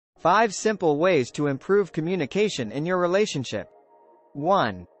5 simple ways to improve communication in your relationship.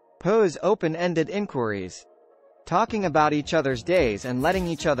 1. Pose open-ended inquiries. Talking about each other's days and letting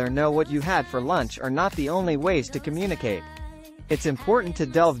each other know what you had for lunch are not the only ways to communicate. It's important to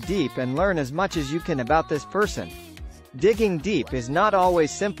delve deep and learn as much as you can about this person. Digging deep is not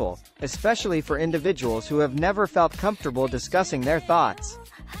always simple, especially for individuals who have never felt comfortable discussing their thoughts.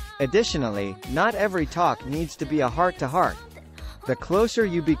 Additionally, not every talk needs to be a heart-to-heart. The closer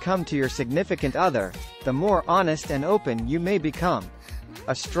you become to your significant other, the more honest and open you may become.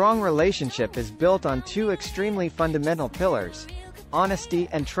 A strong relationship is built on 2 extremely fundamental pillars: honesty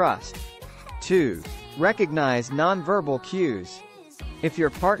and trust. 2. Recognize nonverbal cues. If your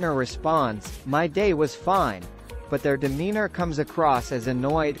partner responds, "My day was fine," but their demeanor comes across as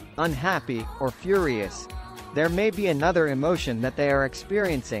annoyed, unhappy, or furious, there may be another emotion that they are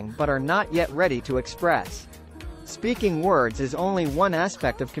experiencing but are not yet ready to express. Speaking words is only one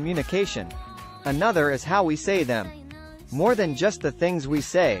aspect of communication. Another is how we say them. More than just the things we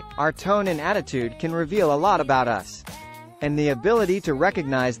say, our tone and attitude can reveal a lot about us. And the ability to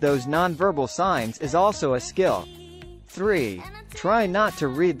recognize those nonverbal signs is also a skill. 3. Try not to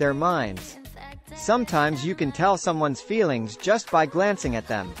read their minds. Sometimes you can tell someone's feelings just by glancing at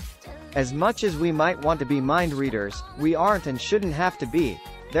them. As much as we might want to be mind readers, we aren't and shouldn't have to be,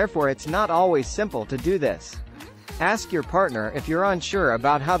 therefore it's not always simple to do this. Ask your partner if you're unsure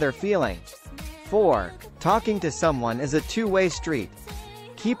about how they're feeling. 4. Talking to someone is a two-way street.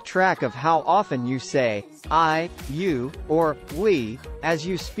 Keep track of how often you say, "I," "you," or "we," as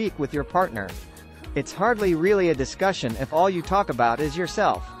you speak with your partner. It's hardly really a discussion if all you talk about is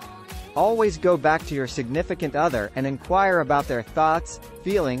yourself. Always go back to your significant other and inquire about their thoughts,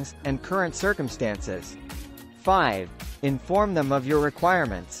 feelings, and current circumstances. 5. Inform them of your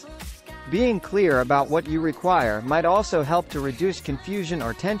requirements. Being clear about what you require might also help to reduce confusion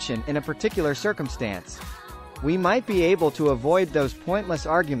or tension in a particular circumstance. We might be able to avoid those pointless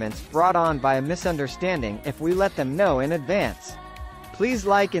arguments brought on by a misunderstanding if we let them know in advance. Please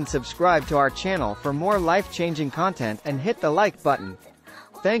like and subscribe to our channel for more life-changing content and hit the like button.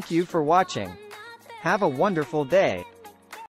 Thank you for watching. Have a wonderful day.